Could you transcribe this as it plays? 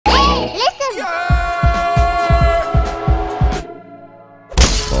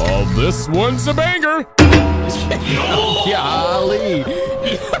This one's a banger. Golly.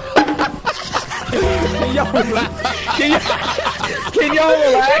 Can y'all relax? Can y'all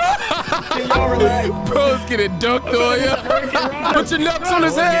relax? Bro's getting dunked on ya. Put your nuts on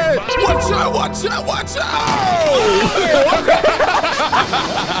his head. Watch out, watch out, watch out.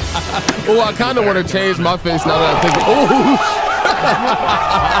 Oh, I kind of want to change my face now that I think. Oh.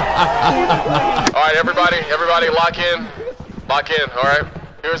 All right, everybody lock in. Lock in, all right?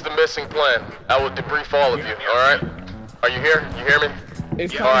 Here's the missing plan. I will debrief all of you, all right? Are you here? You hear me?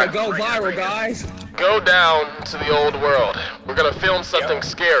 It's time to go viral, guys. Go down to the old world. We're gonna film something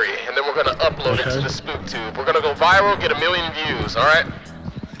scary, and then we're gonna upload it to the SpookTube. We're gonna go viral, get 1 million views, all right?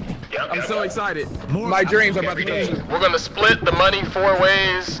 I'm so excited. My dreams are about to come true. We're gonna split the money 4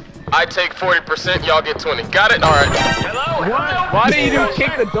 ways. I take 40%, y'all get 20. Got it? All right. Hello? Why did you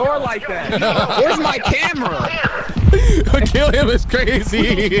kick the door like that? Where's my camera? Kill him is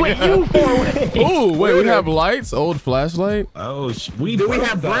crazy. Ooh, wait, we have lights? Old flashlight? Oh, do we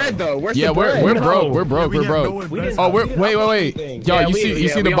have bread though? Where's the bread? We're broke. We're broke. We're broke. Oh, wait. Y'all, you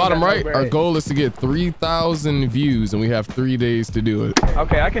see the bottom right? Our goal is to get 3,000 views, and we have 3 days to do it.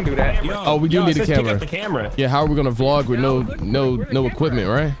 Okay, I can do that. Oh, we do need a camera. The camera. Yeah, how are we gonna vlog with no equipment,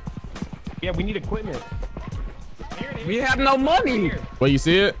 right? Yeah, we need equipment. We have no money. Well, you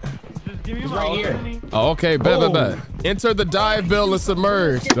see it? It's right here. Oh, okay, bet. Enter the dive bell and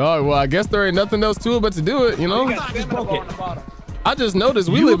submerge. Oh, well, I guess there ain't nothing else to it but to do it, you know? I just noticed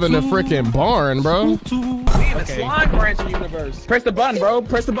we live in a freaking barn, bro. Slime branch universe. Press the button, bro.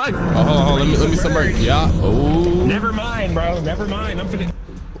 Press the button. Oh, let me submerge. Yeah. Oh. Never mind, bro. Never mind. I'm finna.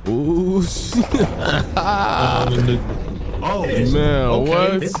 Ooh. Oh, man,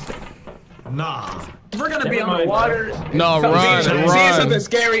 what? Nah. We're gonna be on the water. No, run. Seeing something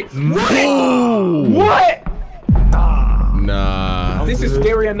scary. What? Nah. This is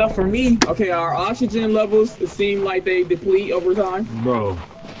scary enough for me. Okay, our oxygen levels seem like they deplete over time. Bro.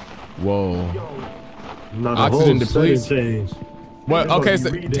 Whoa. Nah, Oxygen depletes. Change. What? Okay, so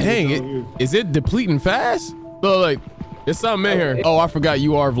dang, is it depleting fast? So like, there's something in here. Oh, I forgot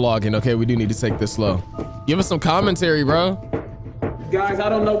you are vlogging. Okay, we do need to take this slow. Give us some commentary, bro. Guys, I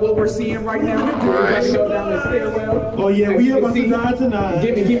don't know what we're seeing right now. We're about to go down the stairwell. Oh yeah, we about to die tonight.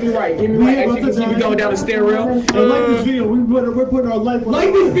 Get me right. As you can see, we going down the stairwell. And like this video, we're putting our life on.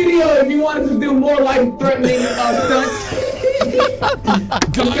 Like this video if you want us to do more life-threatening stunts.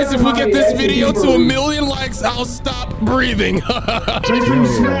 Guys, if we get this video to 1 million likes, I'll stop breathing. Make sure you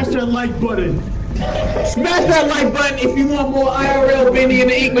smash that like button. Smash that like button if you want more IRL Benny in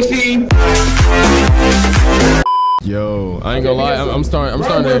the ink machine. Yo, I ain't gonna lie, I'm starting to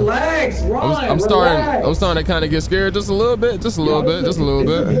kind of get scared just a little bit.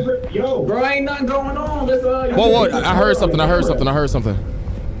 Yo, bro, ain't nothing going on. Whoa, I heard something. Y'all hear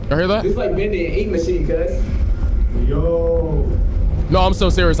that? It's like Benny in the ink machine, cuz. Yo. No, I'm so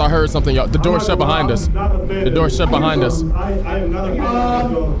serious. I heard something, y'all. The door's shut behind us. The door's shut behind us. I am not a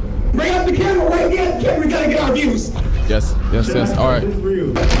fan. Bring up the camera right here. We gotta get our views. Yes. All right.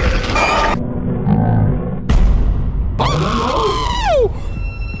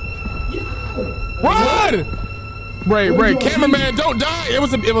 Run! Ray, cameraman, don't die! It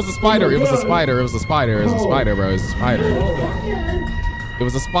was a spider, bro. It was a spider, man. It was a spider. I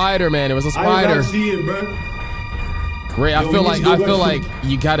did not see it, bro. Ray, I feel like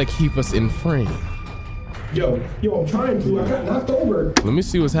you gotta keep us in frame. Yo, I'm trying to. I got knocked over. Let me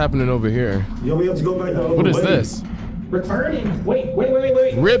see what's happening over here. Yo, we have to go back the other way. What is this? Returning. Wait.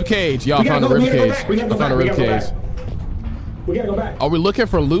 Rib cage. Y'all found a rib cage. I found a rib cage. We gotta go back. Are we looking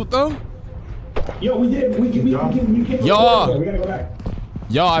for loot though? Yo, we did. We can. Y'all. We gotta go back.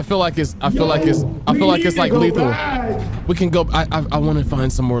 Y'all, I feel like it's like lethal. Back. We can go. I want to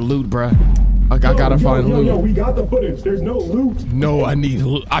find some more loot, bruh. I gotta find loot. Yo, we got the footage. There's no loot. No, I need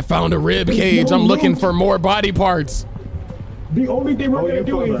loot. I found a rib cage. I'm looking for more body parts. The only thing we're gonna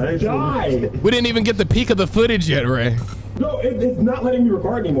do is die. We didn't even get the peak of the footage yet, Ray. No, it's not letting me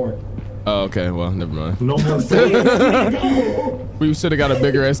record anymore. Oh, okay. Well, never mind. No more. We should have got a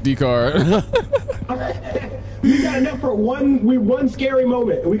bigger SD card. We got enough for one scary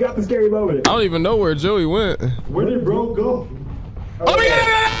moment. We got the scary moment. I don't even know where Joey went. Where did bro go? Oh my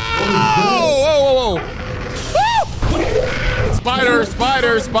God! Whoa! Spider!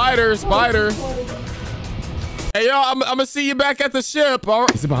 Hey, yo, I'm gonna see you back at the ship. All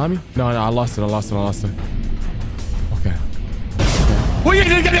right. Is it behind me? No, I lost it. Okay. Oh,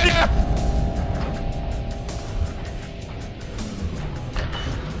 yeah.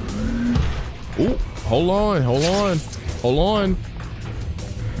 Ooh, hold on.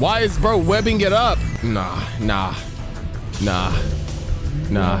 Why is bro webbing it up? Nah.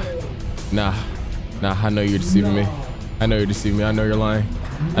 Nah, I know you're deceiving me. I know you're deceiving me. I know you're lying.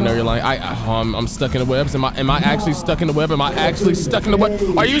 I know you're lying. I'm stuck in the webs. Am I actually stuck in the web? Am I actually stuck in the web?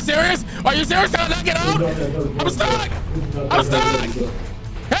 Are you serious? Are you serious? Can I not get out? I'm stuck. I'm stuck.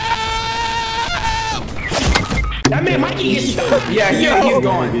 Help! That man Mikeeey is stuck. Yeah, he's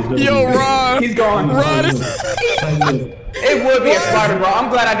gone. Yo, Ron. He's gone. Ron is. It would be a spider, bro. I'm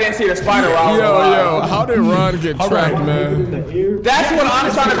glad I didn't see the spider. Yo, how did Ron get trapped, man? That's what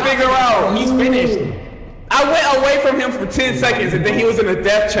I'm trying to figure out. He's finished. I went away from him for 10 seconds and then he was in a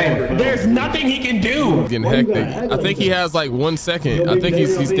death chamber. There's nothing he can do. Getting hectic. I think he has like 1 second. I think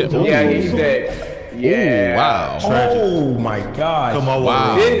he's dead. Yeah, he's dead. Yeah. Ooh, wow. Oh my God. Come on.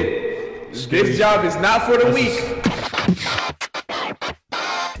 Wow. This job is not for the weak.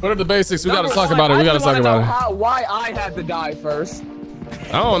 What are the basics? We gotta talk about it. We gotta talk about it. Why I had to die first.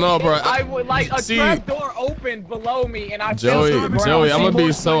 I don't know, bro. I would like a trap door opened below me and I Joey, I'm gonna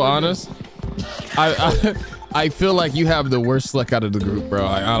be so honest. I feel like you have the worst luck out of the group, bro.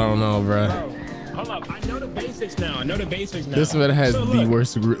 I don't know, bro. Hold up, I know the basics now. This man has the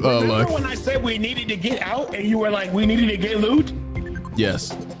worst luck. Remember when I said we needed to get out and you were like, we needed to get loot?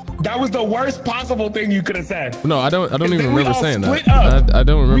 Yes. That was the worst possible thing you could have said. No, I don't even remember saying that. Up. I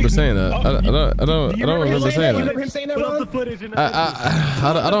don't remember saying that. I don't remember saying You that. remember him saying that, Ron?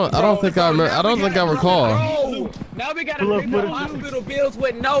 I don't think I remember. I don't think I recall. Oh, now we gotta pay the hospital bills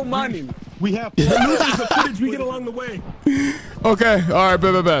with no money. We have the footage we get along the way. Okay, all right,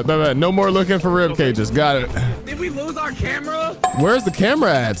 bet. No more looking for rib cages. Got it. Did we lose our camera? Where's the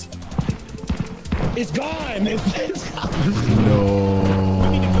camera at? It's gone. It's gone. No.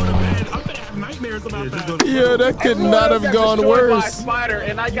 I'm gonna have nightmares about that. Yeah, that could not have gone worse. By a spider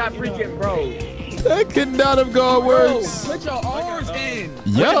and I got freaking bro. That could not have gone worse. Put your arms in.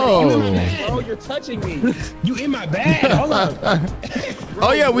 Yo. Bro, you're touching me. You in my bag. Hold on.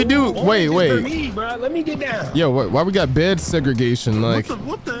 Oh yeah, we do. Wait. For me, bro. Let me get down. Yo, why we got bed segregation? Like.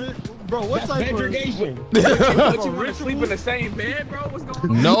 What the? Bro, what's That's like segregation. But you want to sleep in the same bed, bro? What's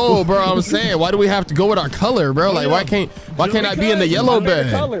going on? No, bro. I'm saying, why do we have to go with our color, bro? Like, why can't I be in the yellow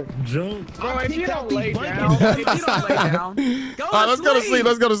bed? Bro, if you don't lay down, go All right, let's go to sleep.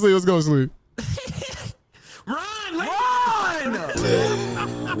 Let's go to sleep. Run!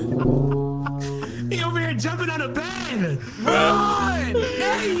 He over here jumping on a bed. Run!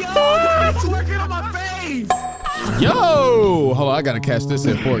 Hey, yo! It's working on my face! Yo! Hold on, I gotta catch this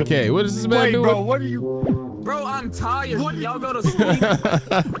in 4K. What is this man doing? Bro, what are you? Bro, I'm tired. Y'all go to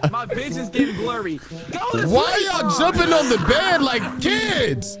sleep. My vision's getting blurry. Go to Why sleep, y'all bro. jumping on the bed like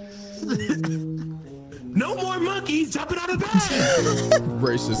kids? No more monkeys jumping on a bed.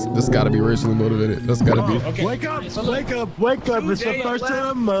 Racist. This gotta be racially motivated. That's gotta be. Okay. Wake up! It's the first of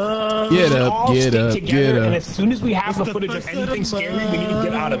the month. Get up, All get stick up, together, get And up. as soon as we have the footage of anything scary, we need to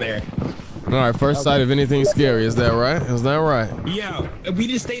get out of there. All right, first sight of anything scary. Is that right? Is that right? Yeah, we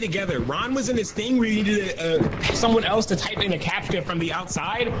just stay together. Ron was in this thing where you needed someone else to type in a caption from the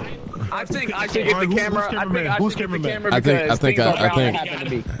outside. I think I should get the camera. Who's cameraman? I think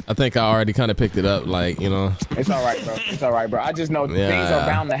I already kind of picked it up. Like, you know. It's all right, bro. It's all right, bro. I just know things are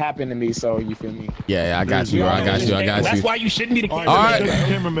bound to happen to me, so you feel me? Yeah, I got you. I got you. That's why you shouldn't be the cameraman. All right.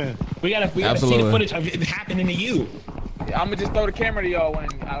 Cameraman. We gotta see the footage of it happening to you. I'm gonna just throw the camera to y'all when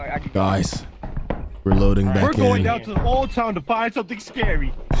I get Guys, we're loading back in. We're going down to the old town to find something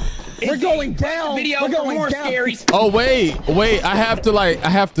scary. We're going down. We're going more scary. Oh wait, I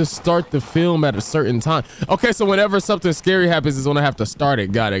have to start the film at a certain time. Okay, so whenever something scary happens is when I have to start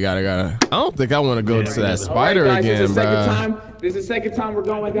it. Got it. I don't think I want to go to that spider again, bro. This is the second time we're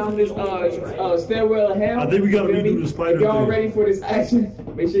going down this stairwell of hell. I think we gotta redo the spider If y'all thing. ready for this action,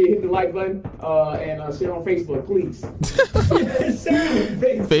 make sure you hit the like button and share on Facebook, please.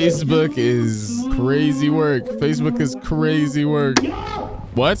 Facebook is crazy work. Facebook is crazy work.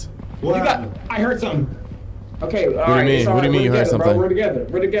 What? I heard something. Okay, What do you mean? What do you mean you heard something? We're together.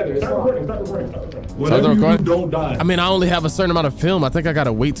 It's fine. Whatever you do, don't die. I mean, I only have a certain amount of film. I think I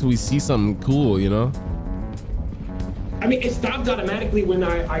gotta wait till we see something cool, you know? I mean, it stopped automatically when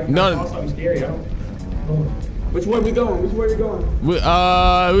I No. saw something scary. Which way we going? Which way we going? We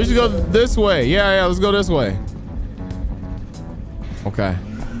should go this way. Yeah, let's go this way. Okay.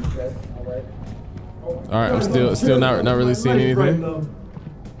 All right, I'm still not really seeing anything.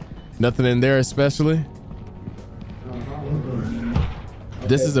 Nothing in there especially.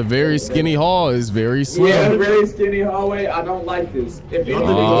 This is a very skinny hall. It's very slim. Yeah, very skinny hallway. I don't like this. If anything,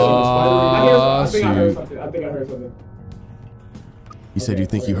 I think I heard something. You said you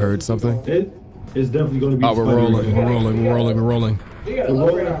think you heard something? It is definitely going to be. Oh, we're rolling. We gotta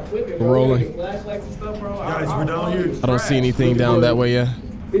upgrade our equipment, bro. Rolling. Flashlights and stuff, bro. Guys, we're down here. I don't see anything down that way yet.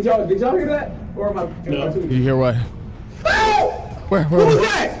 Did y'all hear that? Or am I? No. Did you hear what? Where? What was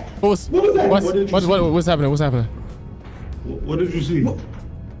that? What was that? What's happening? What's happening? What did you see? Y'all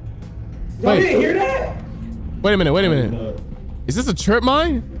didn't hear that? Wait a minute. Is this a trip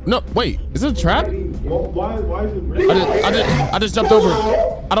mine? No, wait. Is this a trap? Well, why is it red? I just jumped over.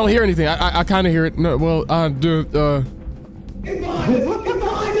 I don't hear anything. I kind of hear it. No, well, It's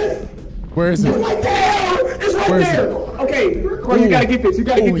behind us. where is It's it? right there. It's right Where is there. Okay, Corey, you gotta get this. You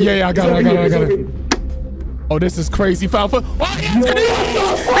gotta get this. Yeah, I got it. Oh, this is crazy. Foul foot. Oh,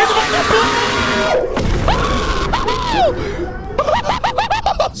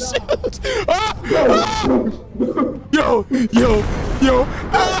 shit. Yo.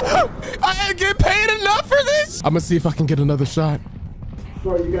 I ain't get paid enough for this. I'm gonna see if I can get another shot.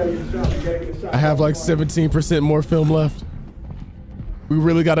 Corey, you gotta get a shot. I have like 17% more film left. We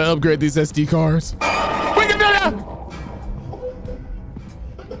really gotta upgrade these SD cards.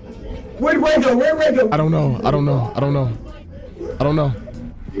 Where'd Ray go? I don't know.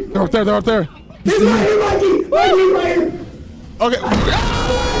 They're up there. He's right here, Mikey! Mikey's right here! Okay.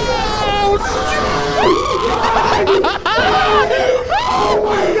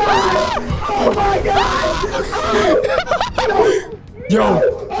 Oh my God! Yo,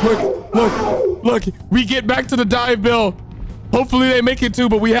 look. We get back to the dive, Bill. Hopefully they make it too,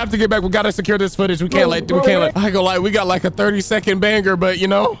 but we have to get back. We gotta secure this footage. We can't let. I ain't gonna lie. We got like a 30-second banger, but you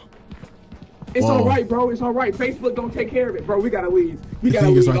know. It's all right, bro. It's all right. Facebook don't take care of it, bro. We gotta leave. The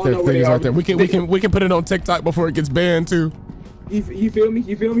thing is right there. We can put it on TikTok before it gets banned too. You feel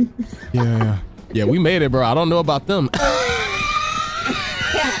me? Yeah. We made it, bro. I don't know about them.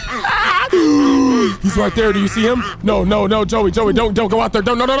 He's right there. Do you see him? No, Joey, don't go out there.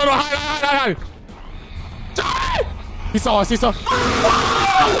 No, hide. Joey! He saw us. No!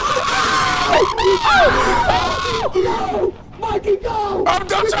 Mikey, go! I'm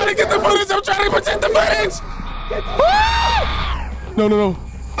trying to get the footage. I'm trying to protect the footage. No.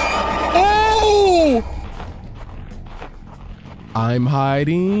 Oh! I'm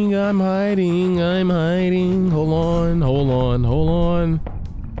hiding. Hold on.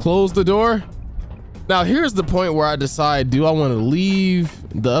 Close the door. Now here's the point where I decide, do I want to leave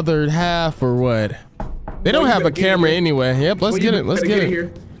the other half or what? They don't have a camera anyway. Yep, let's get it. Let's get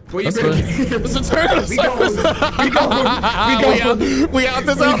it. Let's turn it. We out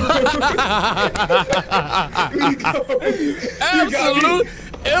this out. Absolute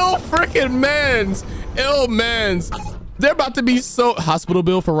ill freaking mans. They're about to be so hospital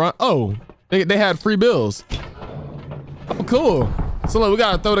bill for Ron. Oh, they had free bills. Oh, cool. So look, we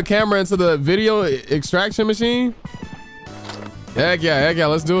gotta throw the camera into the video extraction machine. Heck yeah,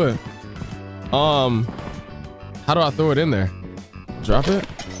 let's do it. How do I throw it in there? Drop it.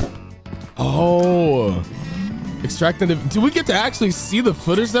 Oh, extracting the. Do we get to actually see the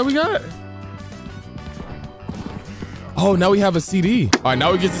footage that we got? Oh, now we have a CD. All right,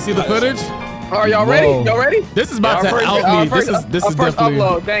 now we get to see the footage. Are y'all ready? Y'all ready? This is about to out me. This is first definitely.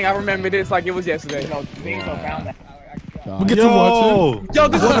 upload. Dang, I remember this like it was yesterday. No, things don't found that. We get to watch it. Yo,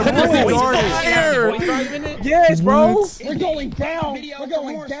 this is fire. Yes, bro. What? We're going down. We're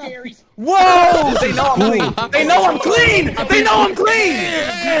going down. Whoa! They know I'm clean. They know I'm clean. They know I'm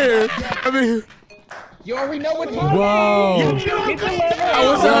clean. I mean, you already know what's wow. I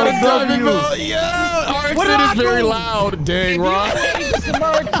was out of diving ball. Yeah. Our exit is very loud. Dang, Ron.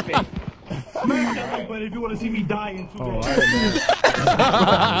 But if you want to see me die in 2 days.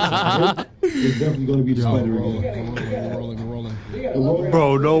 It's definitely going to be the spider again. Rolling.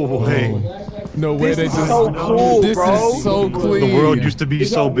 Bro, no way. No way. This is so cool, this bro. is so clean. The world used to be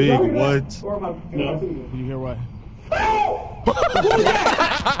so big. What? You hear what?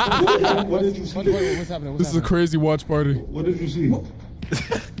 What did you see? What's happening? This is a crazy watch party. What did you see?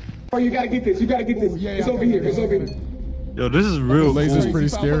 Oh, you gotta get this. It's over here. Yo, this is real. The laser's pretty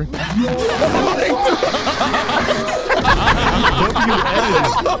scary. W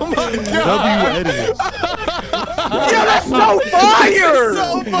edited. Yo, that's so fire!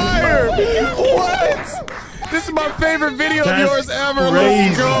 So fire! What? This is my favorite video of yours ever.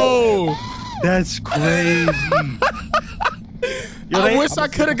 Let's go. That's crazy. Yo, I wish I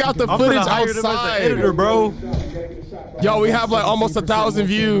could have got the footage outside. Editor, bro. Yo, we have like almost 1,000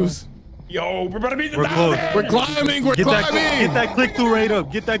 views. Yo, we're about to be the close. We're climbing. We're climbing. Get that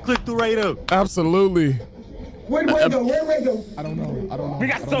click-through rate up. Absolutely. Where'd Ray go? I don't know. We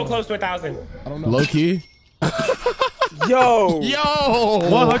got so close to 1,000. I don't know. Low key. Yo.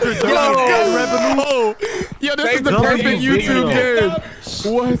 130 revenue. Yo, this is the perfect YouTube game.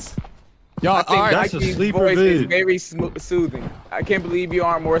 What? Y'all, all right. That's a Mikey's sleeper voice is vid. very soothing. I can't believe you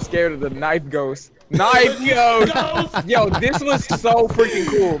aren't more scared of the knife ghost Nice, yo. Yo, this was so freaking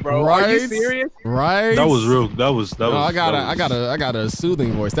cool, bro. Right? Are you serious? Right? That was real. That was. No, I got a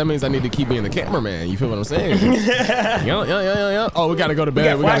soothing voice. That means I need to keep being the cameraman. You feel what I'm saying? Yeah. Oh, we gotta go to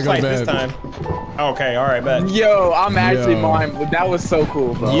bed. We gotta go to bed. This time. Okay, all right, bet. Yo, I'm actually mine. That was so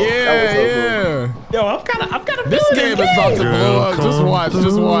cool, bro. Yeah. Yo, I'm kind of. This game is about to blow up.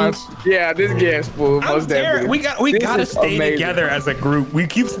 Just watch. Yeah, this game's full. Most definitely. We gotta stay together as a group. We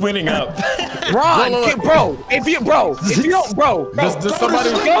keep splitting up. Ron, bro, if you don't, Does somebody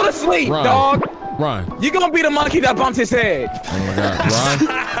go to sleep, Ron, dog. Ron. You gonna be the monkey that bumped his head. Oh my God,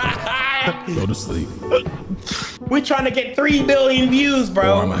 Ron. Go to sleep. We're trying to get 3 billion views,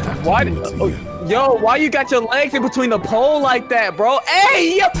 bro. Why? Yo, why you got your legs in between the pole like that, bro?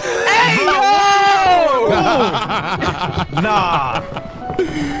 Hey, yo! Nah.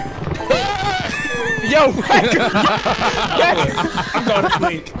 Yo, I'm going to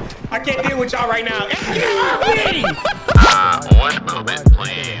sleep. I can't deal with y'all right now. Get off me! One moment,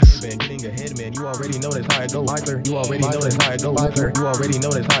 please. Getting ahead, man. You already know that's how it go. You already know that's how it go. You already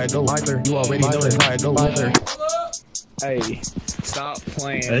know that's how it go. You already know that's how it go. Hey, stop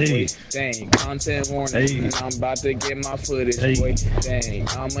playing, Hey. boy. Dang, content warning. And I'm about to get my footage, boy. Dang,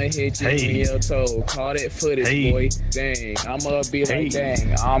 I'ma hit you in your toe. Call that footage, boy. Dang, I'ma be like,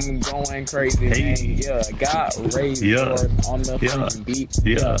 dang, I'm going crazy, man. Yeah, got raised on the freaking beat.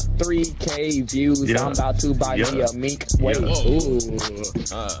 3K views. I'm about to buy me a mink. Wait, ooh,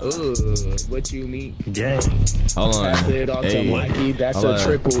 what you mean? Yeah. Hold on. Pass it off to Mikeeey. That's a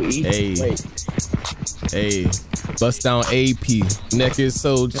triple E. Wait. Hey, bust down AP. Neck is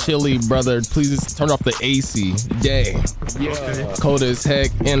so chilly, brother. Please turn off the AC. Dang. Yeah. Cold as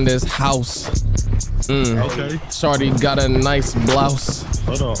heck in this house. Okay. Shorty got a nice blouse.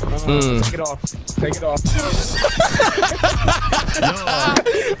 Hold on. Take it off. Take it off.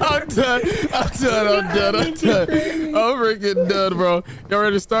 I'm done. I'm freaking done, bro. Y'all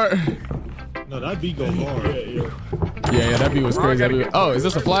ready to start? No, that beat go hard. Yeah, that beat was crazy. Oh, is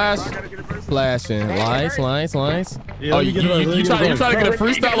this a flash? Flashing. Lights. Yeah, Oh, you trying to get a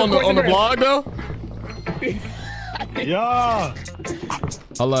freestyle on the vlog though? Yeah.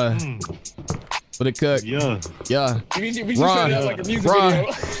 Hold on. For the cook. Yeah. Ron.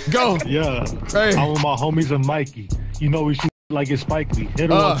 Go. Yeah. Hey. I'm with my homies and Mikeeey. You know we shoot like it's spiky. Hit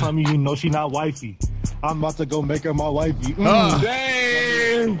her one time, you know she not wifey. I'm about to go make her my wifey.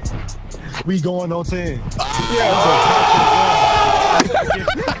 Dang. We going on 10.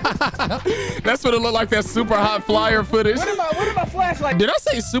 That's what it looked like, that super hot flyer footage. What am I flashlight? Did I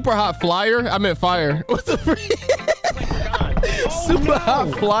say super hot flyer? I meant fire. What the freak? Super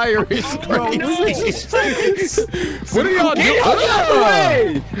hot flyer is crazy. What are y'all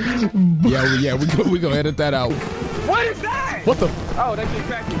doing? Yeah, we gonna edit that out. What is that? What the? Oh, that's just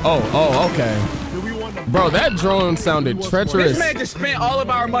cracking. Oh, okay. Bro, that drone sounded treacherous. This man just spent all of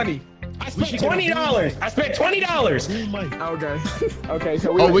our money. I spent $20. I spent $20. Okay,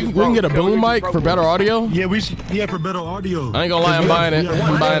 so we can get a boom mic for better audio? Yeah, we should. Yeah, for better audio. I ain't gonna lie, I'm buying it.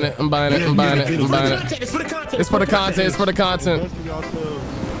 I'm buying it. It's for the content.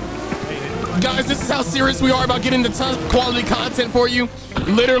 Guys, this is how serious we are about getting the top quality content for you.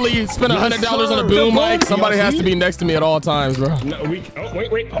 Literally spend $100 on a boom mic. Somebody has to be next to me at all times, bro. No, wait.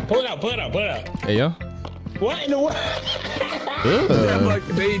 Pull it out. Hey, yo. What in the world?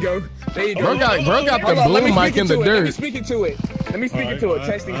 There you go. Bro got the boom mic in the dirt. Let me speak into it.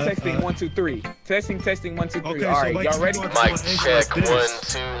 Testing. 1, 2, 3. Testing. 1, 2, 3. Okay, all right, y'all ready? Mic check 1 2 1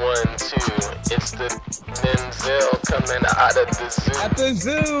 2. It's the Denzel coming out of the zoo. At the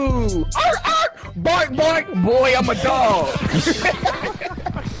zoo. Bark. Boy, I'm a dog.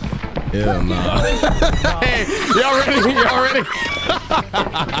 Yeah, nah. Hey, y'all ready?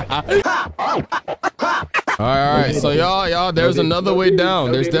 All right. So y'all, there's another way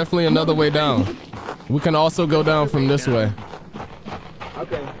down. There's definitely another way down. We can also go down from this way.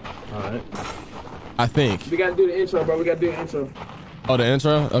 Okay. All right. I think. We gotta do the intro, bro. We gotta do the intro. Oh, the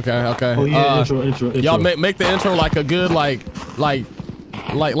intro? Okay. Oh yeah, intro. Y'all make the intro like a good like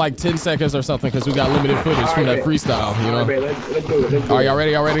 10 seconds or something, because we got limited footage from that freestyle, you know? Right, let's do it. Are y'all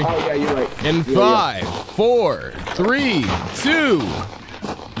ready? Oh, yeah, you're right. In 5, 4, 3, 2.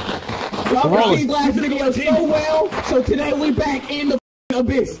 Y'all played last video so well, so today we back in the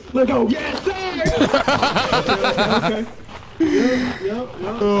abyss. Let's go. Yes, sir. Okay. Yep.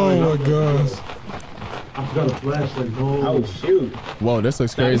 Oh my gosh. I forgot a flashlight. Oh, shoot. Whoa, this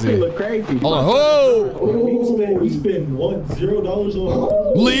looks crazy. This look crazy. Hold on. Whoa! We spent $0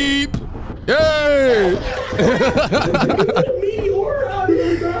 on Leap! Yay! Meteor out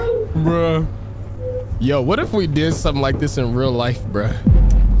here, bro. Bruh. Yo, what if we did something like this in real life, bruh?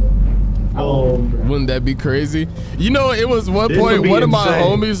 Wouldn't that be crazy? You know, it was one point, one of my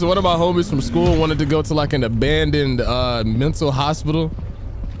homies from school wanted to go to like an abandoned mental hospital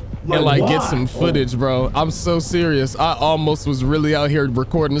and like get some footage, bro. I'm so serious. I almost was really out here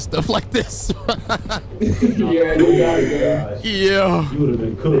recording stuff like this. Yeah, you got it, yeah. You would have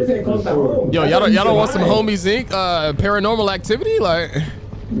been cooked. Yo, y'all don't want some Homies Inc. Paranormal activity? Like,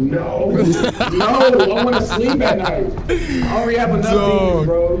 no, I want to sleep at night. I already have enough demons,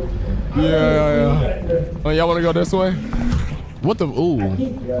 bro. Yeah. Oh, y'all want to go this way? What the? Ooh. I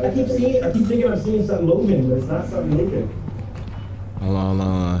keep thinking I'm seeing something moving, but it's not something moving. Hold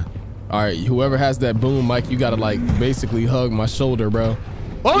on. All right, whoever has that boom mic, you gotta like basically hug my shoulder, bro.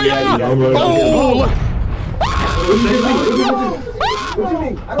 Oh yeah! Oh!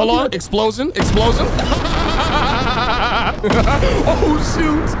 Hold on, explosion! Oh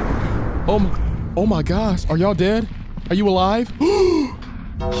shoot! Oh my gosh! Are y'all dead? Are you alive?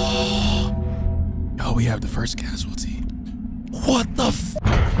 Oh, we have the first casualty. What the?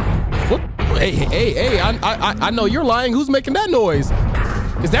 What? Hey! I know you're lying. Who's making that noise?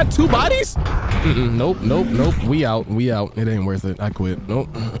 Is that 2 bodies? Nope. We out. It ain't worth it. I quit. Nope.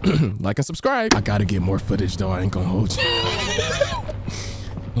 Like and subscribe. I gotta get more footage though. I ain't gonna hold you.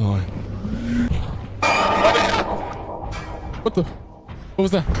 Hold on. What the? What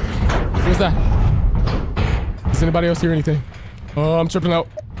was that? What was that? Does anybody else hear anything? Oh, I'm tripping out.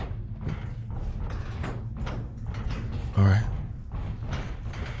 All right.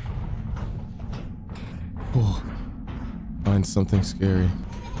 Oh. Find something scary.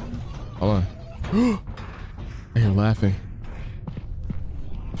 Hold on. I hear laughing.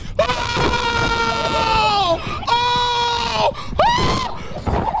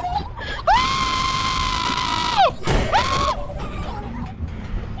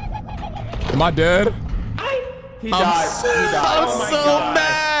 Am I dead? He died.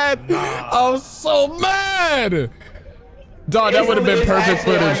 I'm so mad. Dog, that would have been perfect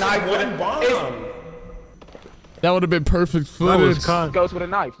footage. That would have been perfect footage. Goes with a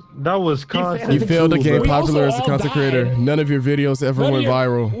knife. That was content. You failed to gain popular as a content creator. None of your videos ever went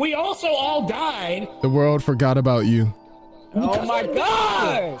viral. We also all died. The world forgot about you. Oh my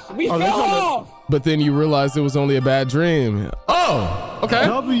gosh! We fell off. But then you realized it was only a bad dream. Oh, okay.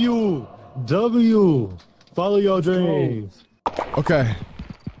 W. Follow your dreams. Okay.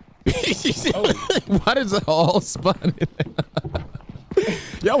 Why does it all spawn in there?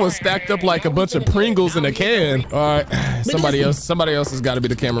 Y'all was stacked up like a bunch of Pringles in a can. All right, somebody else has got to be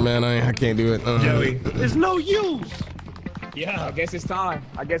the cameraman. I can't do it. Joey, there's no use. Yeah, I guess it's time.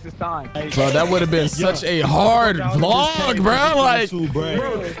 Bro, that would have been such a hard vlog, bro. Like,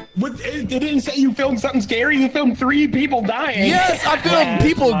 it didn't say you filmed something scary. You filmed 3 people dying. Yes, I filmed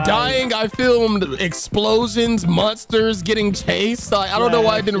people dying. I filmed explosions, monsters getting chased. I don't know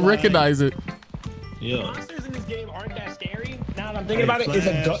why I didn't recognize it. Yeah. Monsters in this game aren't that scary. Now that I'm thinking about it,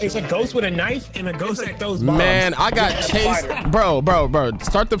 it's a ghost with a knife and a ghost that throws bombs. Man, I got chased. Bro.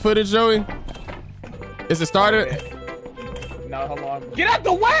 Start the footage, Joey. Is it started? No, hold on. Get out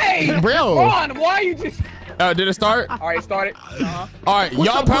the way! Bro. Ron, why are you just... Did it start? All right, started. All right,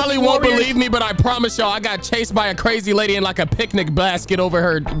 y'all probably won't believe me, but I promise y'all I got chased by a crazy lady in like a picnic basket over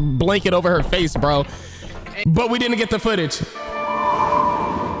her, blanket over her face, bro. But we didn't get the footage.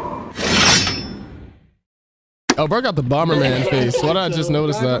 Oh, bro got the Bomberman face. Why did I just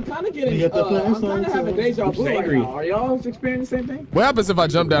notice that? I'm kind of having deja vu right now. Are y'all experiencing the same thing? What happens if I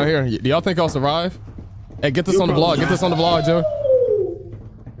jump down here? Do y'all think I'll survive? Hey, get this on the vlog. Get this on the vlog, Joe.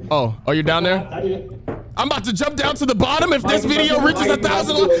 Oh, you're down there? I'm about to jump down to the bottom if this video reaches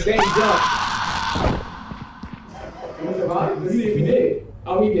 1,000.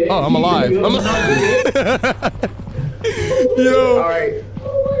 Oh, I'm alive. Yo. All right.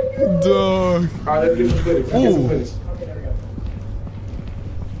 Dog. All right, let's get some footage.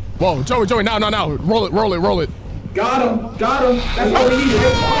 Whoa, Joey, now. Roll it. Got him. That's all we need.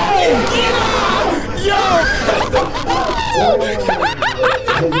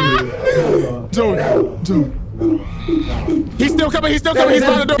 Joey. He's still coming. He's by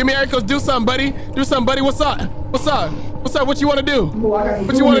the door. Give me Eric, do something, buddy. What's up? What you want to do?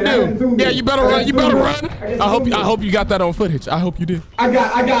 What you want to do? Yeah, you better run. I hope you got that on footage. I hope you did. I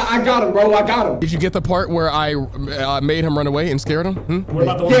got him, bro. I got him. Did you get the part where I made him run away and scared him?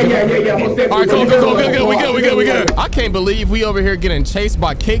 Yeah. All right, cool. We good. I can't believe we over here getting chased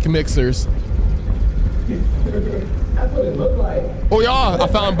by cake mixers. That's what it looked like. Oh y'all, I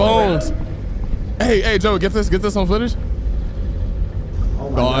found bones. Hey, Joe, get this on footage.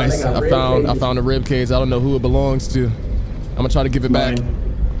 Guys, I found a rib cage. I don't know who it belongs to. I'm gonna try to give it back.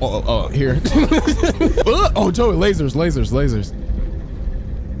 Oh, here. Oh, Joey, lasers.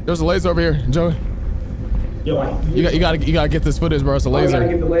 There's a laser over here, Joey. Yo, you gotta get this footage, bro. It's a laser. I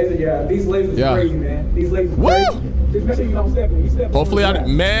gotta get the laser. Yeah, these lasers crazy, man. These lasers crazy. Just make sure you don't step in. You step Hopefully,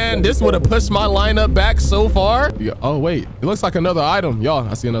 man, this would have pushed my lineup back so far. Oh wait, it looks like another item, y'all.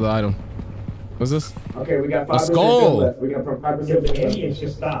 I see another item. What's this? Okay, we got 5% a skull. left. We got 5% Idiots,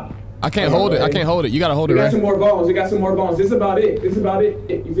 just stop. I can't hold it. I can't hold it. You gotta hold it, right? We got some more bones. We got some more bones. This is about it. This is about it.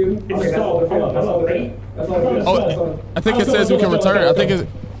 You feel me? It's a skull. That's all. Oh, I think it says we can return. I think it's.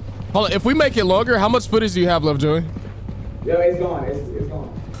 Hold on. If we make it longer, how much footage do you have left, Joey? Yeah, it's gone. It's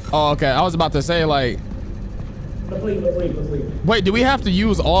gone. Oh, okay. I was about to say, like. Let's leave. Wait, do we have to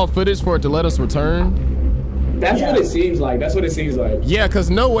use all footage for it to let us return? That's what it seems like. That's what it seems like. Yeah,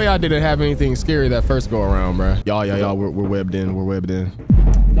 cause no way I didn't have anything scary that first go around, bro. Y'all, we're webbed in. We're webbed in.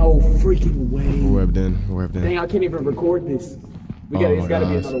 No freaking way. We're webbed in. We're webbed in. Dang, I can't even record this. It's gotta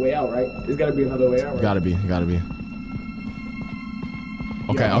be another way out, right? It's gotta be another way out, right? Gotta be.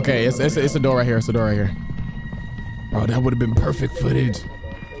 Okay. It's a door right here. It's a door right here. Bro, that would have been perfect footage.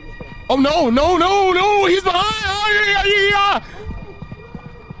 Oh no! He's behind. Oh, yeah.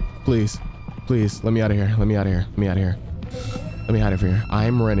 Please, let me out of here. Let me out of here.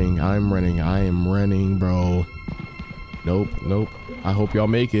 I'm running, bro. Nope. I hope y'all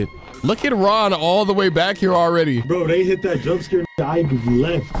make it. Look at Ron all the way back here already. Bro, they hit that jump scare. I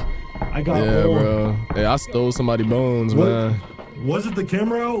left. I got bro. Hey, I stole somebody's bones, man. Was it the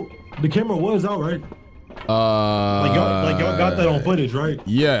camera out? The camera was out, right? Like y'all got that on footage, right?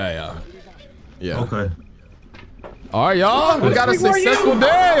 Yeah. Okay. All right, y'all. We got a successful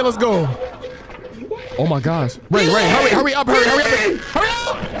day. Let's go. Oh my gosh. Ray, hurry up.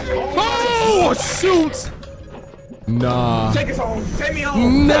 Oh, shoot. Nah. Take us home. Take me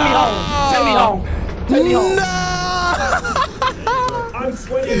home. Nah. Take me home. I'm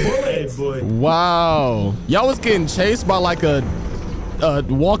sweating bullets, boy. Wow. Y'all was getting chased by like a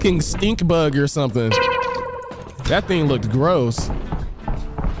walking stink bug or something. That thing looked gross. All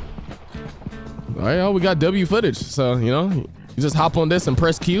right, y'all, we got W footage. So, you just hop on this and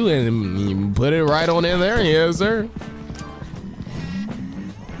press Q and you put it right on in there. Yes, sir.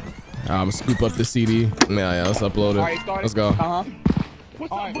 I'm gonna scoop up the CD. Yeah, let's upload it. Let's go.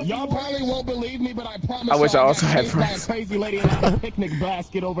 Y'all probably won't believe me, but I promise. I wish I also had friends. Crazy lady and had a picnic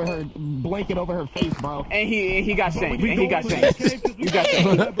basket over her, blanket over her face, bro. And he got shanked. You got shanked.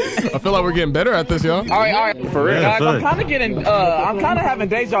 I feel like we're getting better at this, y'all. All right. For real, guys, I'm kind of having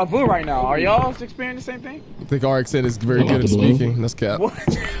deja vu right now. Are y'all experiencing the same thing? I think RXN is very good at speaking. That's cap. What?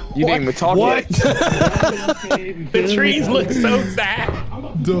 You didn't even talk yet. The trees look so sad.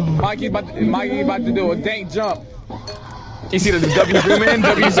 Mikeeey about to do a dank jump. You see the W zoom in?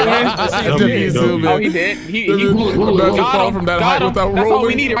 W zoom in? Oh, he did. He about to fall from that height without rolling. That's all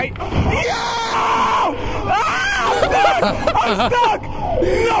we needed, right? I'm stuck!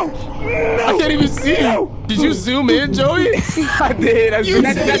 No! I can't even see you. Did you zoom in, Joey? I did. You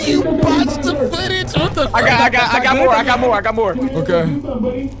botched the footage. What the fuck? I got more. Okay.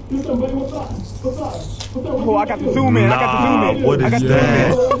 Oh, I got the zoom in. What is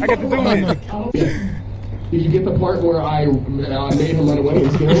that? I got the zoom in. Did you get the part where I made him run away?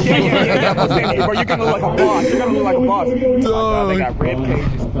 Yeah. Bro, you're gonna look like a boss. They got rib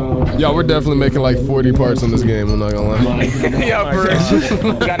cages. Yeah, we're definitely making like 40 parts in this game. I'm not gonna lie. Yeah, for real.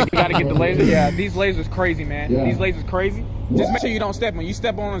 You gotta get the laser. Yeah, these lasers crazy, man. These lasers crazy. Just make sure you don't step on. You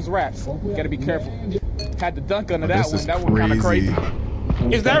step on his wraps. You gotta be careful. Had to dunk under that one. That one kind of crazy.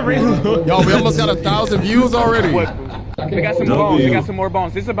 Is that real? Yo, we almost got 1,000 views already. We got some bones. We got some more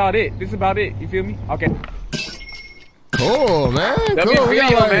bones. This is about it. You feel me? Okay. Cool, man. W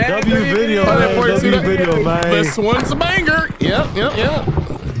video, man. W video, man. This one's a banger. Yep.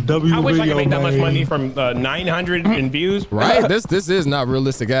 I wish I could make that much money from 900 in views. Right? This is not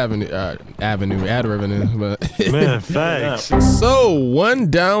realistic ad revenue, but man, facts. So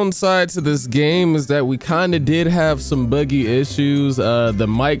one downside to this game is that we kind of did have some buggy issues. The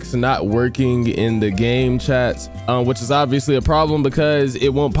mic's not working in the game chats, which is obviously a problem because it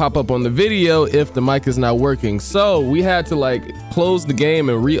won't pop up on the video if the mic is not working. So we had to like close the game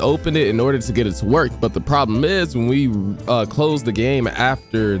and reopen it in order to get it to work. But the problem is when we closed the game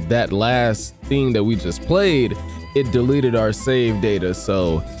after that last thing that we just played, it deleted our save data.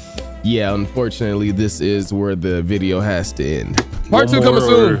 So yeah, unfortunately this is where the video has to end. Part 2 coming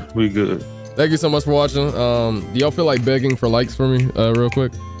soon. We good. Thank you so much for watching. Do y'all feel like begging for likes for me real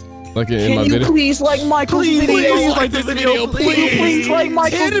quick, like in my video? Can you please like Michael's video? Please like this video, please like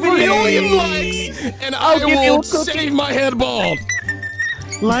Michael's video. 10 million likes and I will shave my head bald.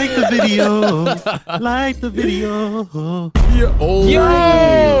 Like the video. Like the video. Yeah. Oh.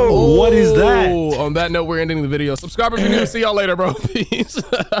 Yo! What is that? On that note, we're ending the video. Subscribe if you're new. See y'all later, bro. Peace.